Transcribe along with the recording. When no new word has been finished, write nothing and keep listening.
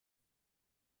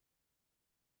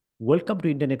Welcome to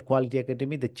Internet Quality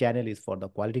Academy. The channel is for the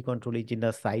quality control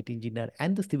engineer, site engineer,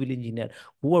 and the civil engineer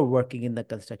who are working in the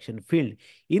construction field.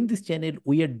 In this channel,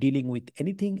 we are dealing with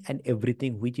anything and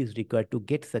everything which is required to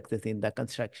get success in the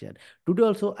construction. Today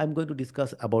also, I'm going to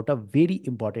discuss about a very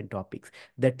important topics,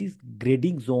 that is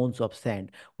grading zones of sand.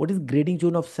 What is grading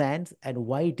zone of sands and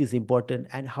why it is important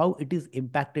and how it is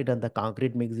impacted on the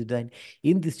concrete mix design.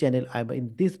 In this channel,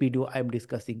 in this video, I'm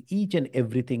discussing each and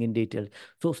everything in detail.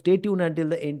 So stay tuned until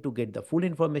the end to get the full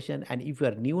information. And if you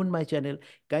are new on my channel,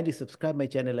 kindly subscribe my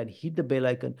channel and hit the bell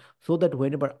icon so that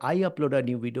whenever I upload a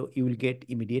new video, you will get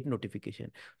immediate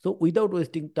notification. So without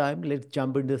wasting time, let's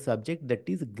jump into the subject, that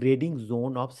is grading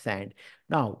zone of sand.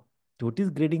 Now, what is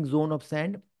grading zone of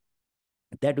sand?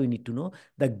 That we need to know.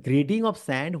 The grading of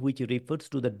sand, which refers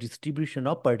to the distribution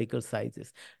of particle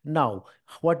sizes. Now,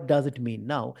 what does it mean?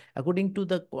 Now, according to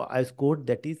the IS code,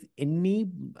 that is any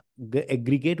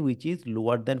aggregate which is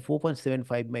lower than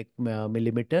 4.75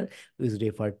 millimeter is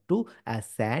referred to as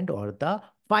sand or the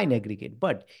fine aggregate.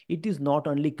 But it is not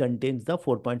only contains the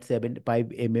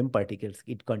 4.75 particles.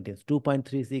 It contains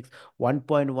 2.36,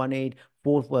 1.18,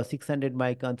 600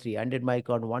 micron, 300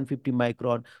 micron, 150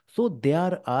 micron. So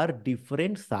there are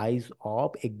different size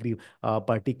of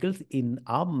particles in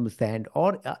sand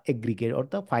or aggregate or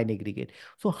the fine aggregate.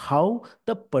 So how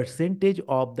the percentage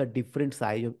of the different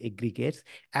size of aggregates,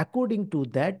 according to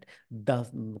that, the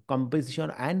composition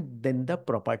and then the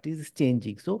properties is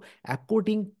changing. So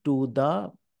according to the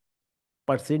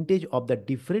percentage of the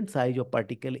different size of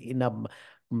particle in a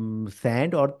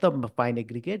sand or the fine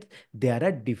aggregates, there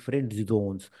are different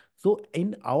zones. So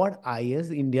in our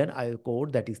IS Indian I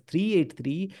code, that is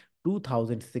 383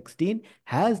 2016,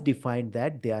 has defined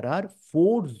that there are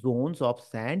four zones of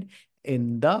sand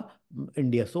in the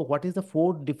India. So what is the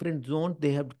four different zones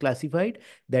they have classified?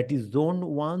 That is zone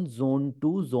 1, zone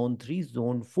 2, zone 3,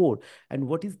 zone 4. And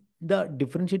what is the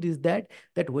differentiate is that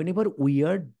whenever we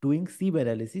are doing sieve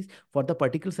analysis for the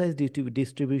particle size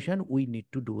distribution, we need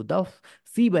to do the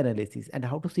sieve analysis. And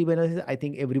how to sieve analysis, I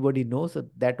think everybody knows, so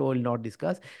that I will not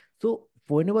discuss. So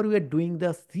whenever we are doing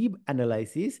the sieve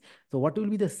analysis, so what will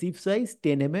be the sieve size?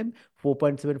 10 mm,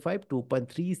 4.75,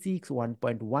 2.36,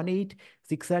 1.18,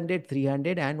 600,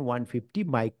 300, and 150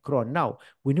 micron. Now,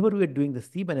 whenever we are doing the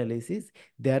sieve analysis,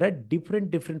 there are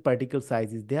different particle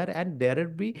sizes there, and there will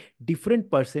be different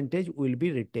percentage will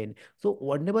be retained. So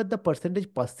whenever the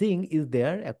percentage passing is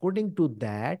there, according to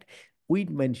that, we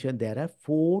mentioned there are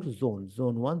four zones: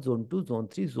 zone 1, zone 2, zone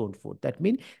 3, zone 4. That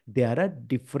means there are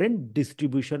different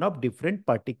distribution of different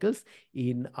particles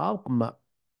in a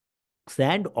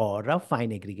sand or a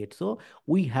fine aggregate. So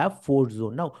we have four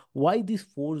zone. Now, why this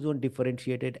four zone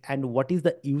differentiated, and what is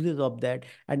the uses of that,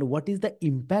 and what is the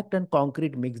impact on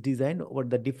concrete mix design or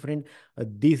the different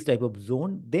this type of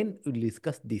zone? Then we'll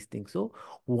discuss these things. So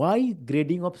why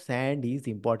grading of sand is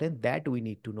important, that we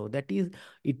need to know. That is,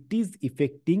 it is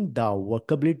affecting the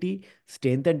workability,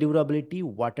 strength and durability,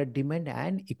 water demand,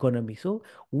 and economy. So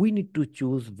we need to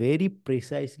choose very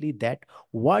precisely that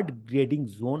what grading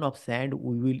zone of sand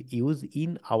we will use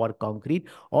in our concrete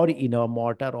or in our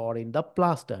mortar or in the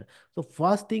plaster. So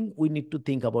first thing, we need to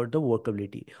think about the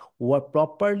workability. What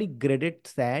properly graded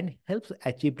sand helps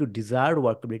achieve to desired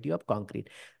workability of concrete.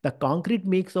 The concrete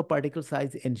mix of particle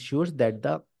size ensures that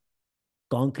the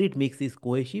concrete mix is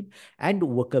cohesive and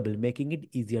workable, making it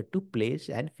easier to place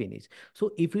and finish.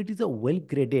 So if it is a well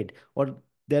graded or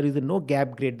there is a no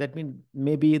gap grade, that means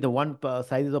maybe the one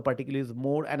sizes of particle is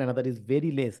more and another is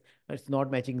very less. It's not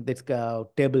matching this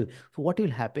table. So what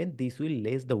will happen? This will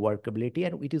less the workability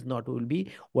and it is not will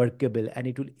be workable, and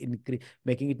it will increase,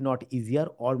 making it not easier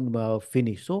or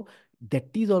finish. So that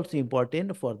is also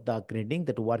important for the grading,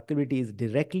 that workability is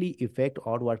directly effect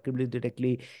or workability is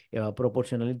directly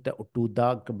proportionally to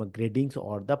the gradings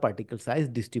or the particle size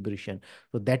distribution.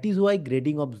 So that is why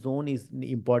grading of zone is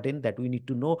important, that we need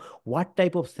to know what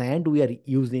type of sand we are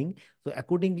using. So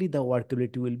accordingly, the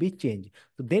workability will be changed.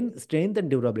 So then strength and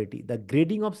durability. The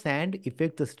grading of sand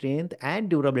affects the strength and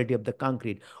durability of the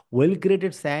concrete.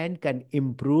 Well-graded sand can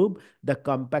improve the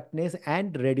compactness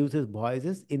and reduces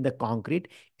voices in the concrete,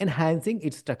 enhancing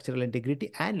its structural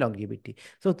integrity and longevity.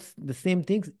 So it's the same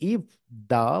things. If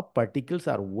the particles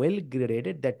are well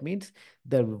graded, that means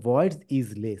the voids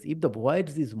is less. If the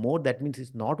voids is more, that means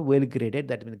it's not well graded,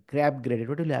 that means crab graded.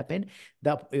 What will happen?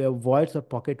 The voids or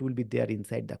pocket will be there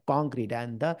inside the concrete,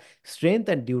 and the strength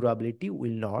and durability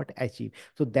will not achieve.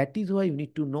 So that is why you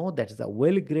need to know that is a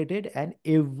well graded, and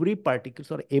every particles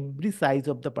or every size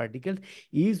of the particles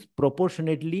is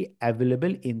proportionately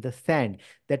available in the sand.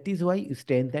 That is why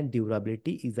strength and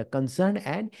durability is a concern,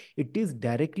 and it is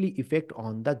directly effect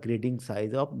on the grading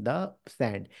size of the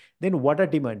sand. Then water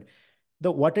demand.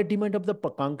 The water demand of the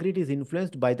concrete is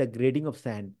influenced by the grading of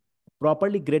sand.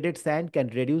 Properly graded sand can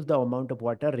reduce the amount of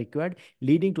water required,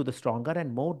 leading to the stronger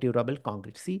and more durable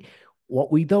concrete. See,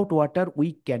 without water,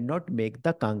 we cannot make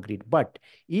the concrete. But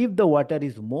if the water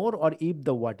is more or if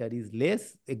the water is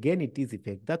less, again, it is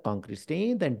affect the concrete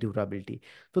strength and durability.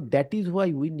 So that is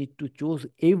why we need to choose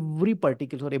every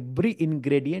particle or every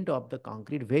ingredient of the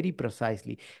concrete very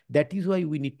precisely. That is why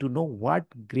we need to know what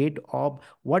grading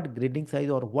size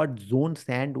or what zone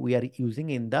sand we are using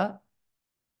in the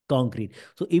concrete.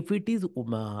 So if it is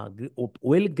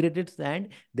well graded sand,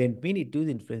 then mean it is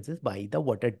influences by the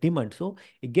water demand. So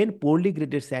again, poorly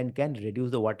graded sand can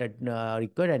reduce the water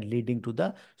required and leading to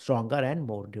the stronger and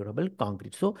more durable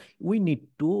concrete. So we need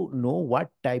to know what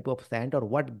type of sand or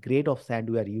what grade of sand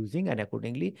we are using, and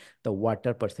accordingly the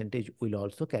water percentage will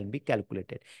also can be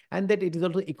calculated. And that it is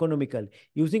also economical.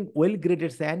 Using well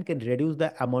graded sand can reduce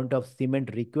the amount of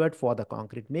cement required for the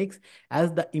concrete mix,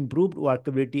 as the improved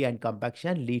workability and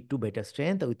compaction lead to better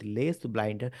strength with less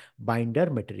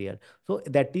binder material. So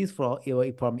that is from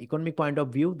economic point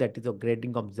of view, that is a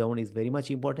grading of zone is very much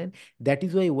important. That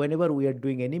is why whenever we are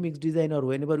doing any mixed design or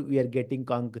whenever we are getting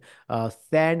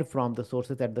sand from the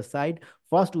sources at the side,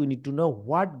 first we need to know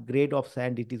what grade of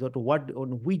sand it is, or to what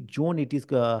on which zone it is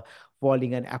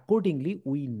falling, and accordingly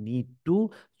we need to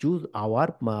choose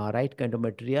our right kind of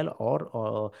material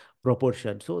or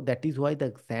proportion. So that is why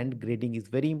the sand grading is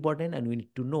very important, and we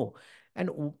need to know. And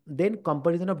then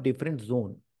comparison of different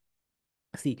zone.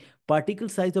 See, particle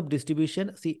size of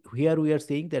distribution. See, here we are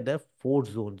saying that there are four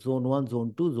zones: zone 1,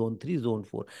 zone 2, zone 3, zone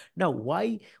 4. Now,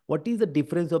 what is the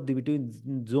difference of the between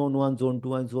zone 1, zone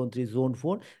 2, and zone 3, zone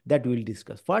 4? That we will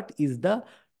discuss. What is the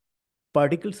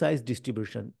particle size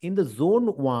distribution? In the zone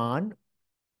 1,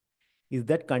 is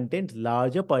that contains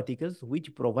larger particles,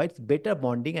 which provides better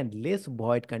bonding, and less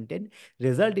void content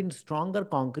result in stronger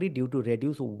concrete due to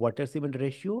reduced water cement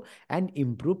ratio and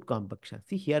improved compaction.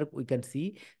 See, here we can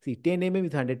see 10 mm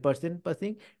is 100%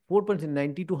 passing, 4%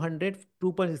 90 to 100,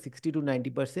 2.60 to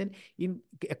 90%. In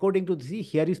according to see,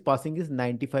 here is passing is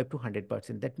 95 to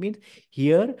 100%. That means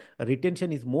here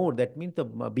retention is more. That means the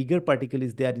bigger particle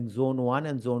is there in zone 1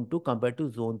 and zone 2 compared to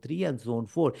zone 3 and zone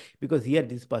 4, because here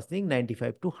this passing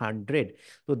 95 to 100.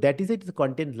 So that is it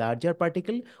contain larger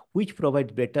particle, which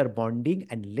provides better bonding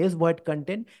and less void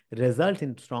content, results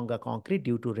in stronger concrete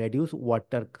due to reduced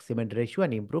water cement ratio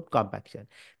and improved compaction.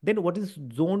 Then what is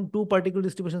zone 2 particle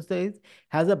distribution size?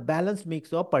 Has a balanced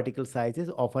mix of particle sizes,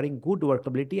 offering good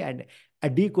workability and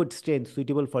adequate strength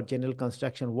suitable for general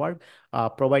construction work,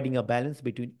 providing a balance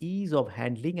between ease of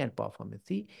handling and performance.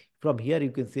 See, from here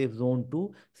you can say zone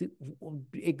 2, see,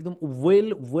 एकदम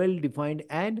well defined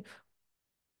and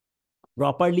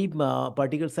properly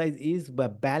particle size is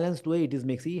balanced way. It is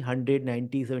mixing 100,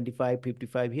 90, 75,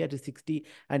 55. Here it is 60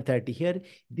 and 30. Here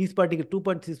this particle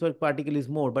 2.6 particle is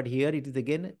more, but here it is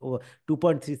again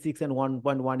 2.36 and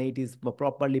 1.18 is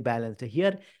properly balanced.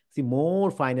 Here see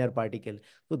more finer particle.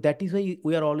 So that is why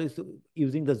we are always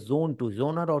using the zone 2.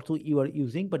 Zone are also you are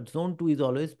using, but zone 2 is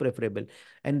always preferable.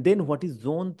 And then what is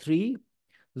zone 3?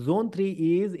 Zone 3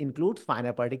 is includes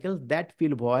finer particles that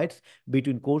fill voids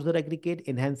between coarser aggregate,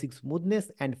 enhancing smoothness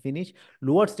and finish,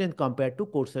 lower strength compared to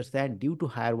coarser sand due to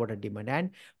higher water demand, and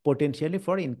potentially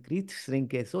for increased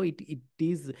shrinkage. So it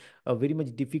is very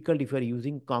much difficult if you are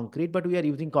using concrete, but we are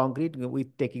using concrete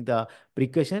with taking the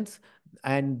precautions.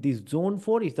 And this zone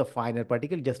 4 is the finer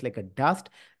particle, just like a dust.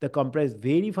 The comprise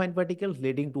very fine particles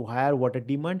leading to higher water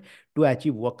demand to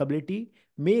achieve workability,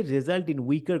 may result in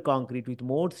weaker concrete with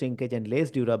more shrinkage and less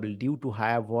durable due to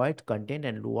higher void content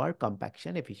and lower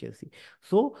compaction efficiency.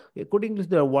 So, according to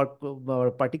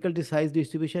the particle size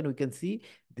distribution, we can see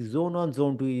the zone 1,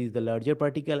 zone 2 is the larger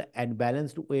particle and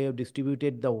balanced way of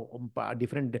distributed the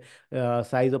different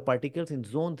size of particles. In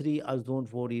zone 3 or zone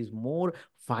 4 is more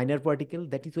finer particle.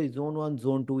 That is why zone 1,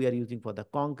 zone 2 we are using for the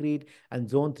concrete, and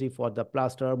zone 3 for the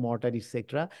plaster, mortar,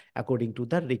 etc. according to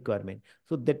the requirement.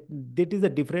 So that is the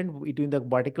difference between the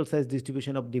particle size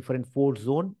distribution of different four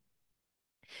zone.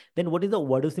 Then what is the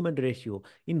water cement ratio?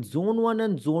 In zone 1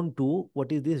 and zone 2,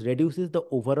 what is this? Reduces the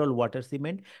overall water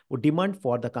cement demand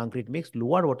for the concrete mix.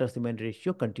 Lower water cement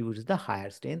ratio contributes the higher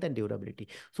strength and durability.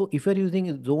 So if you're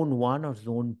using zone 1 or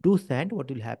zone 2 sand, what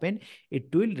will happen?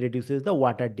 It will reduces the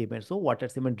water demand. So water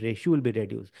cement ratio will be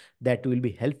reduced. That will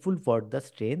be helpful for the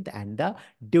strength and the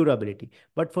durability.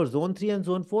 But for zone 3 and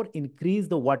zone 4, increase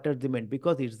the water demand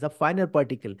because it's the finer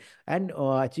particle and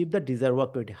achieve the desired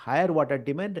work rate. Higher water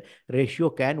demand ratio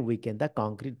can weaken the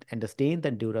concrete, and the strength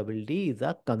and durability is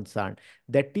a concern.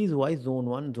 That is why zone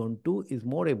 1, zone 2 is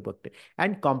more important.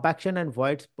 And compaction and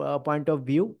voids point of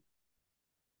view,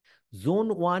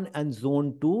 zone 1 and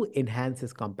zone 2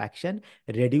 enhances compaction,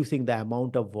 reducing the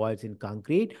amount of voids in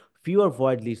concrete. Fewer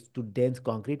void leads to dense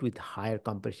concrete with higher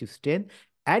compressive strength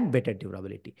and better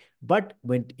durability. But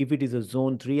when if it is a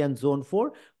zone 3 and zone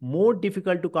 4, more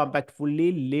difficult to compact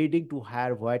fully, leading to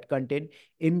higher void content.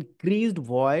 Increased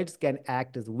voids can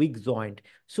act as weak joint.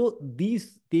 So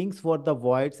these things for the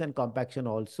voids and compaction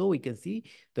also we can see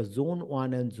the zone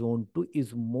 1 and zone 2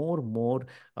 is more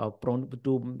prone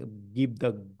to give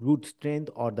the good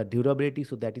strength or the durability.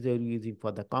 So that is why we're using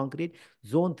for the concrete.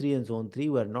 Zone 3 and zone 3,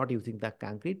 we are not using the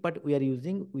concrete, but we are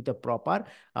using with a proper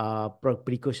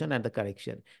precaution and the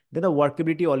correction. Then the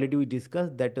workability already we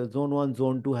discussed that zone 1,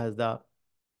 zone 2 has the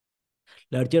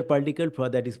larger particle for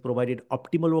that is provided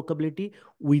optimal workability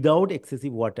without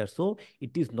excessive water. So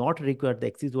it is not required the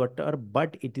excess water,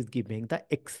 but it is giving the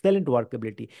excellent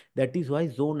workability. That is why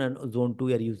zone and zone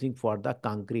 2 are using for the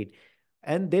concrete.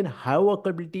 And then high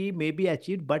workability may be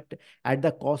achieved, but at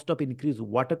the cost of increased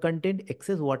water content.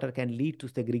 Excess water can lead to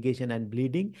segregation and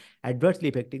bleeding, adversely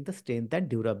affecting the strength and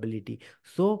durability.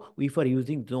 So if we are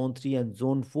using zone 3 and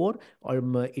zone 4,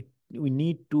 or we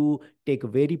need to take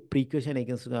very precaution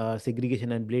against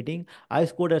segregation and bleeding.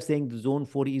 Ice code are saying the zone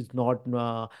 4 is not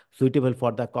suitable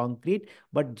for the concrete,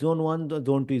 but zone 1,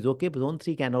 zone 2 is okay. But zone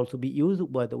 3 can also be used,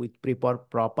 but with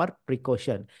proper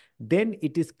precaution. Then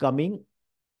it is coming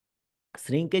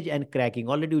shrinkage and cracking.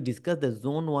 Already we discussed the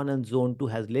zone 1 and zone 2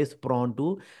 has less prone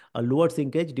to a lower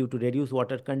shrinkage due to reduced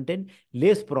water content,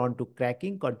 less prone to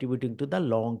cracking, contributing to the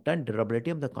long-term durability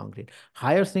of the concrete.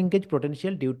 Higher shrinkage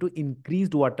potential due to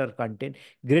increased water content,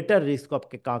 greater risk of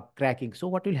cracking. So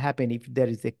what will happen if there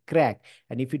is a crack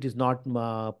and if it is not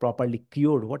properly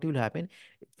cured? What will happen?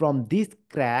 From this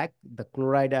crack, the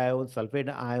chloride ion,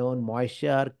 sulfate ion,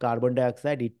 moisture, carbon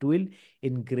dioxide, it will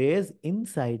ingress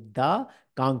inside the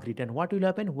concrete. And what will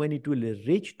happen when it will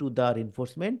reach to the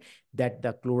reinforcement, that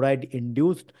the chloride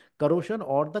induced corrosion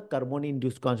or the carbon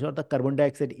induced corrosion or the carbon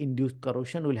dioxide induced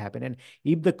corrosion will happen. And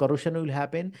if the corrosion will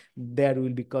happen, there will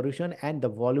be corrosion and the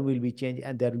volume will be changed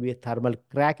and there will be a thermal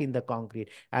crack in the concrete,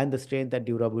 and the strength and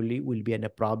durability will be a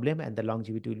problem, and the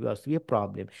longevity will also be a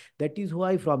problem. That is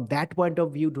why from that point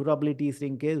of view, durability is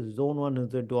in case zone 1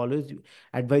 and zone 2 always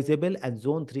advisable, and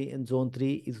zone 3 and zone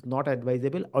 3 is not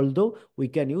advisable, although we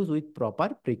can use with proper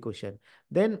precaution.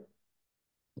 Then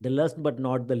the last but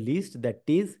not the least, that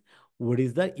is what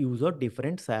is the use of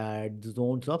different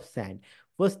zones of sand.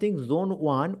 First thing, zone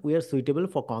 1, we are suitable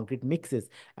for concrete mixes.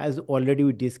 As already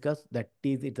we discussed, that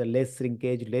is it's a less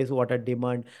shrinkage, less water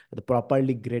demand, the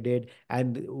properly graded,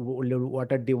 and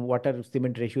water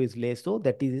cement ratio is less. So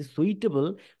that is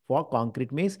suitable for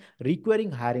concrete mix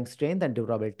requiring higher strength and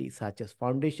durability, such as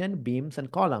foundation, beams,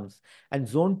 and columns. And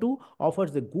zone 2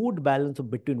 offers a good balance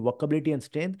between workability and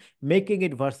strength, making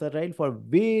it versatile for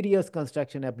various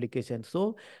construction applications.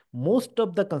 So most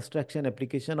of the construction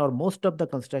application or most of the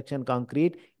construction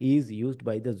concrete is used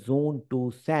by the zone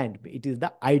 2 sand. It is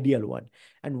the ideal one.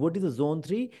 And what is the zone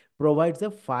 3? Provides a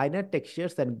finer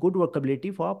textures and good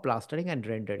workability for plastering and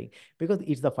rendering, because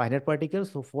it's the finer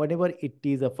particles. So whenever it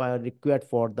is required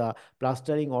for the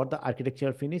plastering or the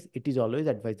architectural finish, it is always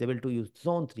advisable to use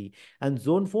zone 3. And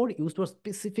zone 4 used for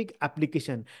specific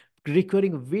application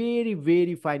requiring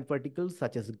very fine particles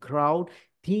such as grout,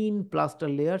 thin plaster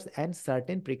layers, and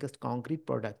certain precast concrete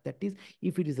products. That is,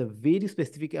 if it is a very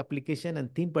specific application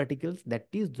and thin particles, that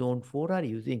is zone 4 are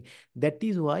using. That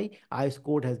is why IS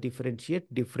code has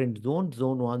differentiate different zones: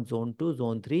 zone 1, zone 2,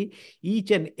 zone 3.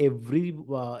 Each and every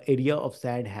area of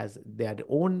sand has their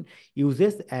own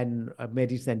uses and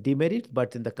merits and demerits.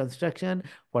 But in the construction,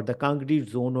 for the concrete,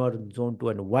 zone 1, zone 2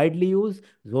 and widely used,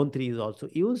 zone 3 is also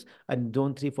used, and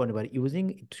zone 3 for never using,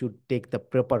 it should take the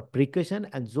proper precaution,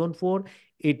 and zone 4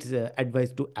 it's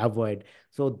advised to avoid.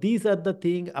 So these are the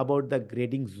thing about the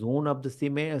grading zone of the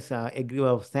cement,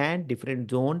 of sand, different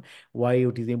zone, why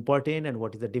it is important and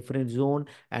what is the different zone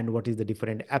and what is the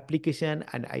different application.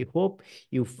 And I hope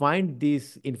you find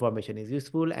this information is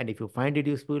useful. And if you find it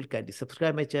useful, kindly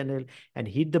subscribe my channel and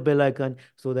hit the bell icon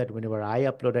so that whenever I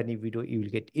upload any video, you will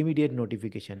get immediate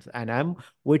notifications. And I'm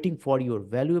waiting for your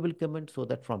valuable comment so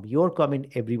that from your comment,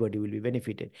 everybody will be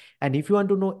benefited. And if you want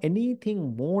to know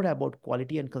anything more about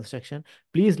quality and construction,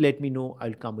 please let me know.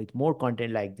 I'll come with more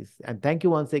content like this. And thank you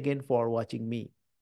once again for watching me.